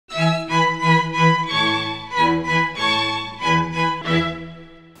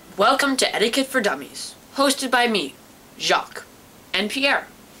Welcome to Etiquette for Dummies, hosted by me, Jacque and Pierre.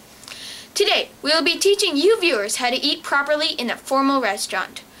 Today, we will be teaching you viewers how to eat properly in a formal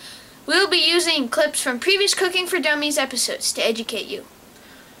restaurant. We will be using clips from previous Cooking for Dummies episodes to educate you.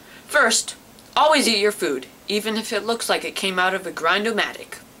 First, always eat your food, even if it looks like it came out of a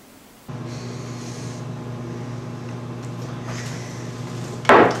grind-o-matic.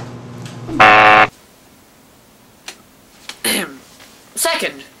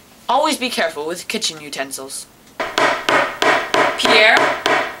 Second, always be careful with kitchen utensils. Pierre?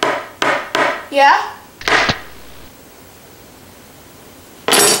 Yeah?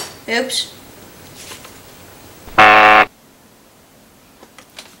 Oops.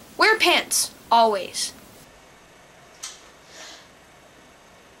 Wear pants, always.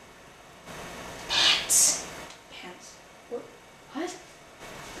 Pants. Pants. What?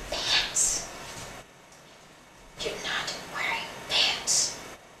 Pants. You're not wearing pants.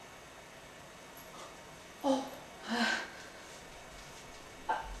 Oh.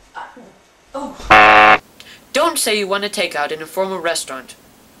 Oh. Don't say you want to take out in a formal restaurant,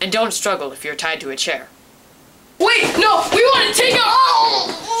 and don't struggle if you're tied to a chair. Wait, no, we want to take out.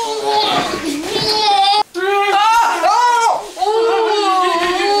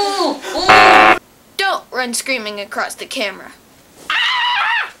 Don't run screaming across the camera.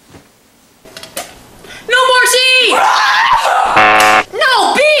 No more tea!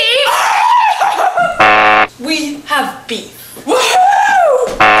 No beef! We have beef.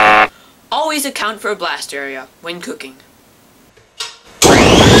 Always account for a blast area when cooking.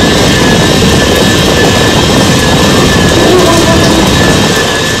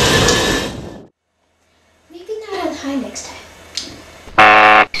 Maybe not on high next time.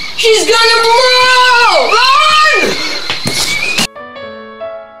 He's gonna blow! Run!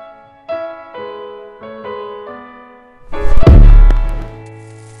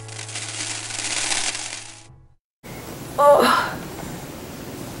 Oh.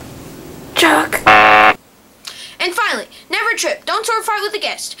 Jacque. And finally, never trip, don't sword fight with the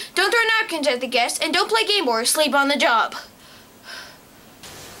guest, don't throw napkins at the guest, and don't play game board or sleep on the job.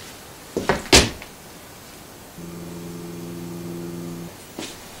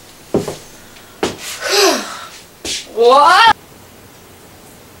 What?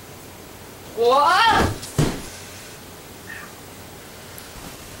 What?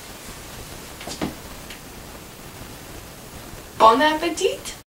 Bon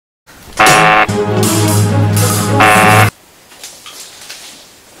appetit!